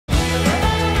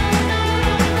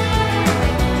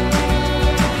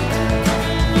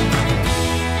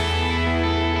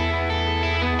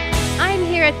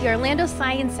at the Orlando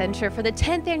Science Center for the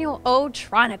 10th annual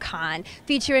Otronicon,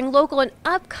 featuring local and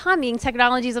upcoming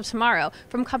technologies of tomorrow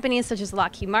from companies such as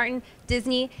Lockheed Martin,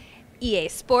 Disney, EA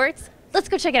Sports. Let's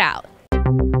go check it out.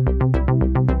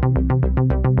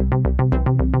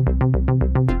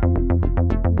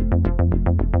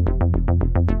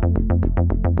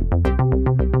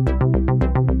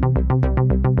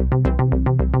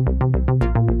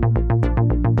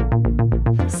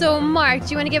 So Mark,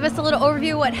 do you want to give us a little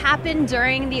overview of what happened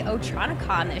during the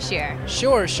Otronicon this year?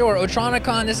 Sure.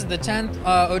 Otronicon, this is the 10th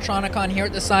Otronicon here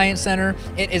at the Science Center.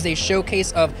 It is a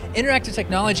showcase of interactive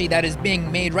technology that is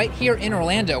being made right here in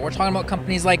Orlando. We're talking about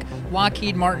companies like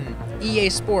Lockheed Martin, EA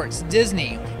Sports,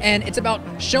 Disney, and it's about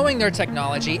showing their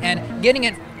technology and getting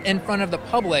it in front of the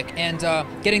public and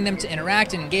getting them to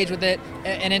interact and engage with it.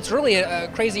 And it's really a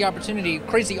crazy opportunity,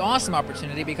 crazy awesome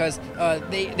opportunity, because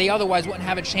they otherwise wouldn't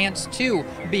have a chance to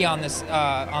be on this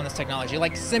technology,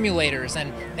 like simulators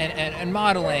and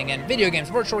modeling and video games,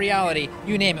 virtual reality,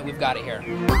 you name it, we've got it here.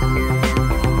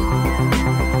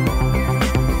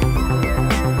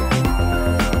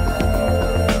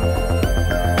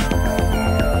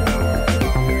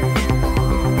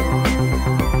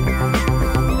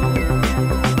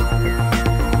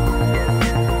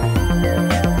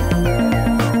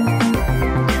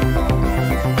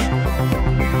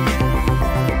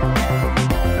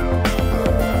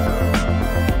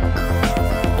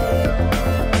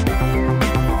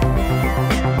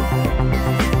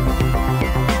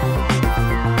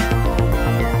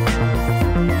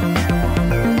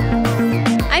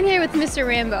 Mr.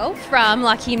 Rambo from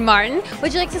Lockheed Martin.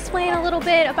 Would you like to explain a little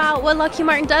bit about what Lockheed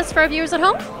Martin does for our viewers at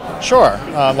home? Sure.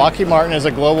 Lockheed Martin is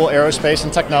a global aerospace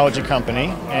and technology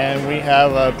company, and we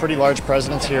have a pretty large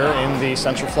presence here in the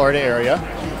Central Florida area.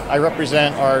 I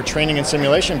represent our training and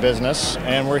simulation business,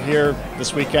 and we're here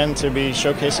this weekend to be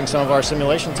showcasing some of our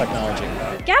simulation technology.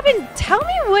 Gavin, tell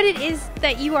me what it is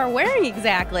that you are wearing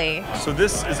exactly. So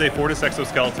this is a Fortis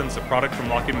exoskeleton. It's a product from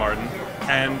Lockheed Martin.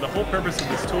 And the whole purpose of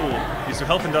this tool is to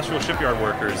help industrial shipyard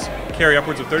workers carry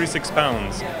upwards of 36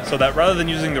 pounds, so that rather than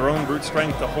using their own brute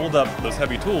strength to hold up those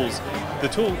heavy tools,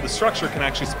 the structure can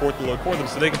actually support the load for them,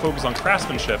 so they can focus on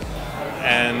craftsmanship,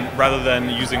 and rather than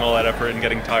using all that effort and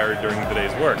getting tired during the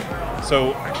day's work.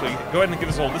 So actually, go ahead and give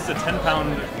us a hold. This is a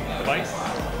 10-pound device.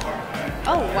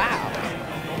 Oh wow.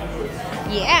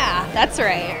 Yeah, that's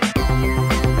right.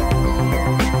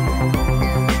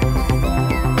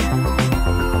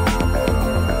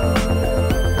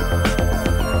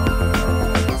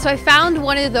 So I found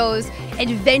one of those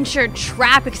adventure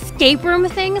trap escape room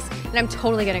things, and I'm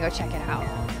totally gonna go check it out.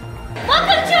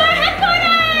 Welcome to our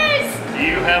headquarters! Do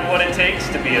you have what it takes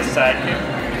to be a sidekick?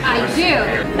 I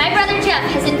do. My brother Jeff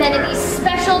has invented these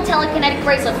special telekinetic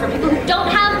bracelets for people who don't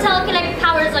have telekinetic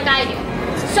powers like I do.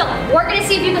 So we're gonna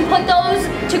see if you can put those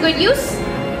to good use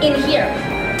in here.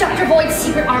 Dr. Void's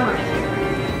secret armory.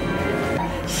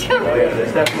 Oh yeah,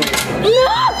 there's definitely...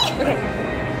 Look! Okay.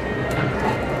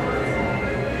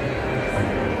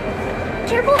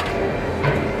 Careful.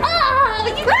 Oh,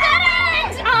 you got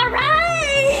it! All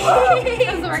right!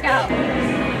 That was the workout.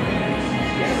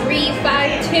 3,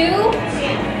 5, 2.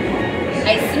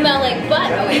 I smell like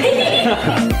butt. Oh, wait.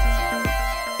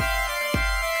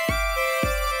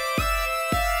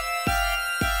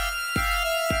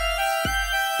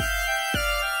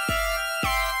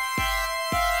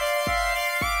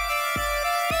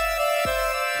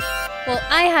 Well,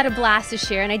 I had a blast this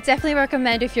year, and I definitely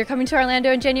recommend, if you're coming to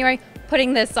Orlando in January,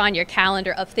 putting this on your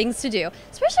calendar of things to do,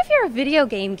 especially if you're a video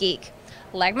game geek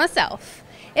like myself.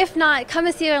 If not, come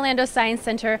and see the Orlando Science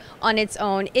Center on its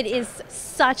own. It is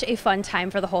such a fun time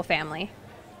for the whole family.